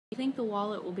think the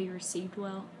wallet will be received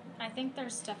well? I think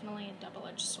there's definitely a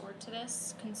double-edged sword to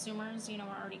this. Consumers,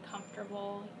 are already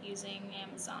comfortable using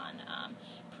Amazon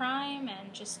Prime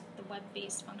and just the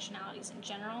web-based functionalities in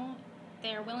general.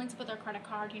 They're willing to put their credit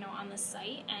card, on the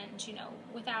site and,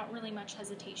 without really much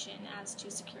hesitation as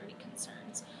to security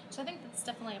concerns. So I think that's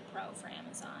definitely a pro for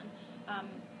Amazon.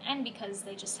 And because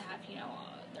they just have,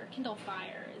 their Kindle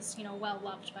Fire is, well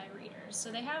loved by readers.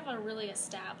 So they have a really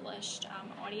established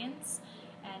audience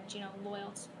and,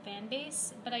 loyal fan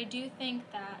base. But I do think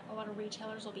that a lot of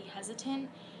retailers will be hesitant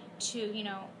to,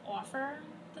 offer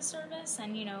the service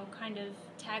and, kind of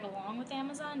tag along with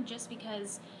Amazon just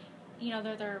because,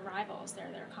 they're their rivals,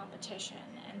 they're their competition.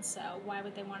 And so why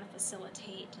would they want to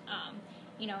facilitate,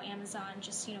 Amazon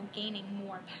just, gaining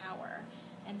more power?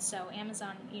 And so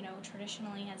Amazon,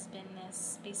 traditionally has been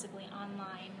this basically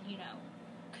online,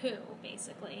 coup,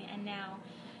 basically, and now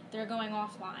they're going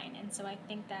offline. And so I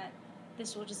think that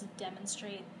this will just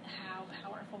demonstrate how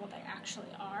powerful they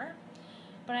actually are.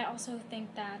 But I also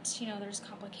think that, there's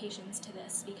complications to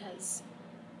this because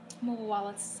mobile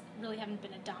wallets really haven't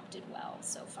been adopted well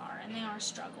so far, and they are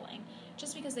struggling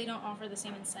just because they don't offer the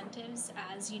same incentives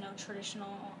as,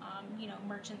 traditional,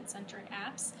 merchant-centric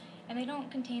apps, and they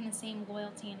don't contain the same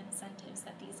loyalty and incentives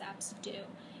that these apps do,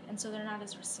 and so they're not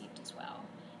as received as well.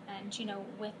 And,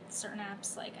 with certain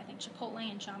apps like I think Chipotle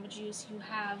and Jamba Juice, you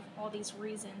have all these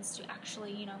reasons to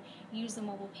actually, use the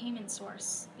mobile payment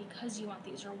source because you want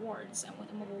these rewards. And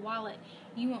with a mobile wallet,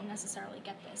 you won't necessarily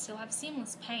get this. You'll have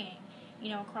seamless paying,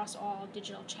 across all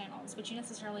digital channels, but you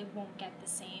necessarily won't get the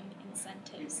same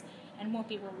incentives and won't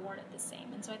be rewarded the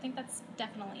same. And so I think that's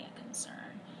definitely a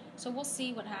concern. So we'll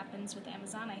see what happens with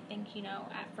Amazon. I think,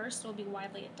 at first it will be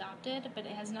widely adopted, but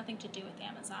it has nothing to do with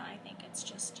Amazon. I think it's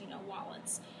just,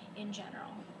 wallets in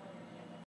general.